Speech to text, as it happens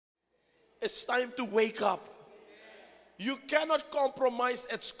It's time to wake up. You cannot compromise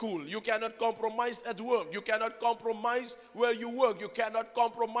at school. You cannot compromise at work. You cannot compromise where you work. You cannot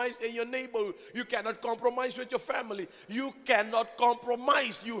compromise in your neighborhood. You cannot compromise with your family. You cannot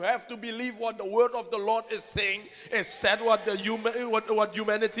compromise. You have to believe what the word of the Lord is saying instead what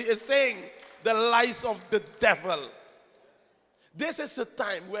humanity is saying. The lies of the devil. This is a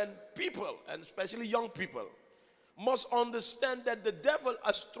time when people, and especially young people, must understand that the devil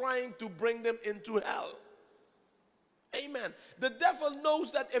is trying to bring them into hell. Amen. The devil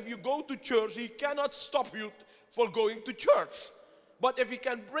knows that if you go to church, he cannot stop you for going to church. But if he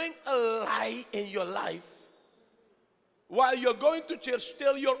can bring a lie in your life, while you're going to church,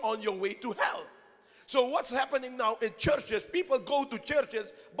 still you're on your way to hell. So what's happening now in churches, people go to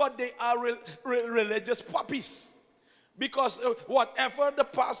churches, but they are religious puppies. Because whatever the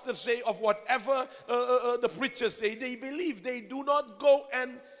pastors say, of whatever the preachers say, they believe. They do not go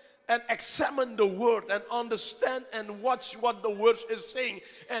and examine the word and understand and watch what the word is saying.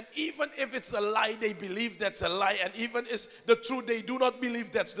 And even if it's a lie, they believe that's a lie. And even if it's the truth, they do not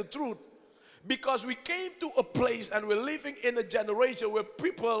believe that's the truth. Because we came to a place and we're living in a generation where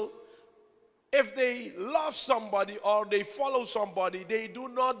people, if they love somebody or they follow somebody, they do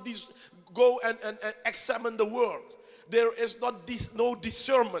not go and examine the word. There is no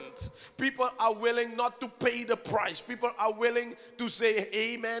discernment. People are willing not to pay the price. People are willing to say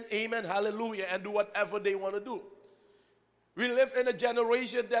amen, amen, hallelujah, and do whatever they want to do. We live in a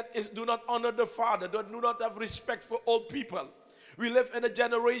generation that do not honor the father, that do not have respect for old people. We live in a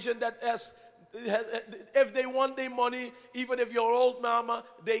generation that if they want their money, even if you're old mama,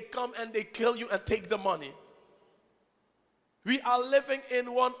 they come and they kill you and take the money. We are living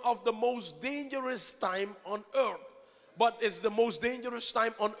in one of the most dangerous time on earth. But it's the most dangerous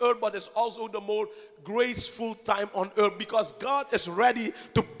time on earth, but it's also the more graceful time on earth, because God is ready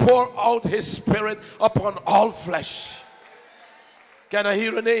to pour out his spirit upon all flesh. Can I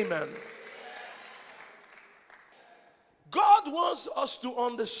hear an amen? God wants us to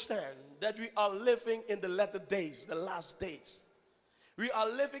understand that we are living in the latter days, the last days. We are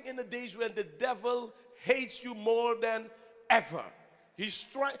living in the days when the devil hates you more than ever. He's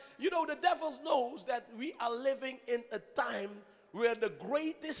trying, the devil knows that we are living in a time where the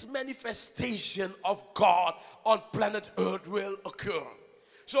greatest manifestation of God on planet Earth will occur.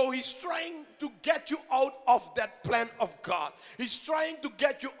 So he's trying to get you out of that plan of God. He's trying to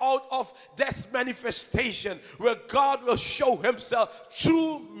get you out of this manifestation where God will show himself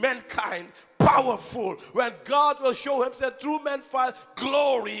through mankind powerful, when God will show himself through mankind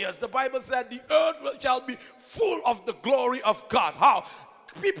glorious. The Bible said the earth shall be full of the glory of God. How?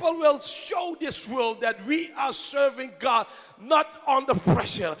 People will show this world that we are serving God not under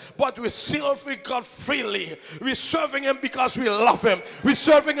pressure, but we're serving God freely. We're serving him because we love him. We're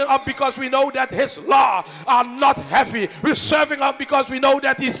serving him because we know that his law are not heavy. We're serving him because we know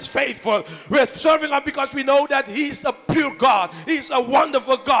that he's faithful. We're serving him because we know that he's a pure God. He's a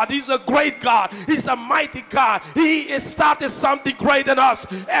wonderful God. He's a great God. He's a mighty God. He has started something great in us,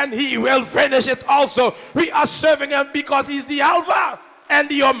 and he will finish it also. We are serving him because he's the Alpha and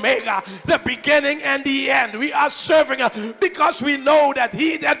the Omega, the beginning and the end. We are serving him because we know that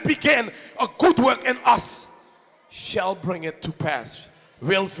he that began a good work in us shall bring it to pass.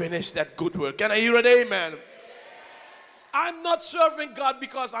 Will finish that good work. Can I hear an amen? I'm not serving God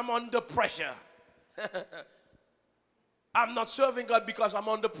because I'm under pressure. I'm not serving God because I'm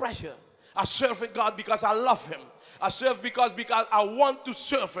under pressure. I serve God because I love him. I serve because I want to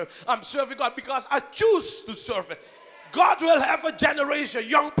serve him. I'm serving God because I choose to serve him. God will have a generation,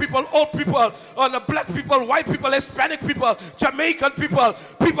 young people, old people, black people, white people, Hispanic people, Jamaican people,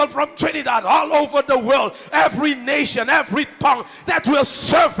 people from Trinidad, all over the world, every nation, every tongue, that will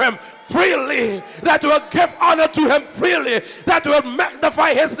serve him freely, that will give honor to him freely, that will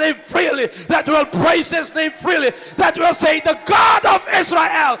magnify his name freely, that will praise his name freely, that will say the God of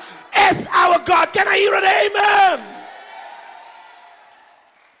Israel is our God. Can I hear an amen?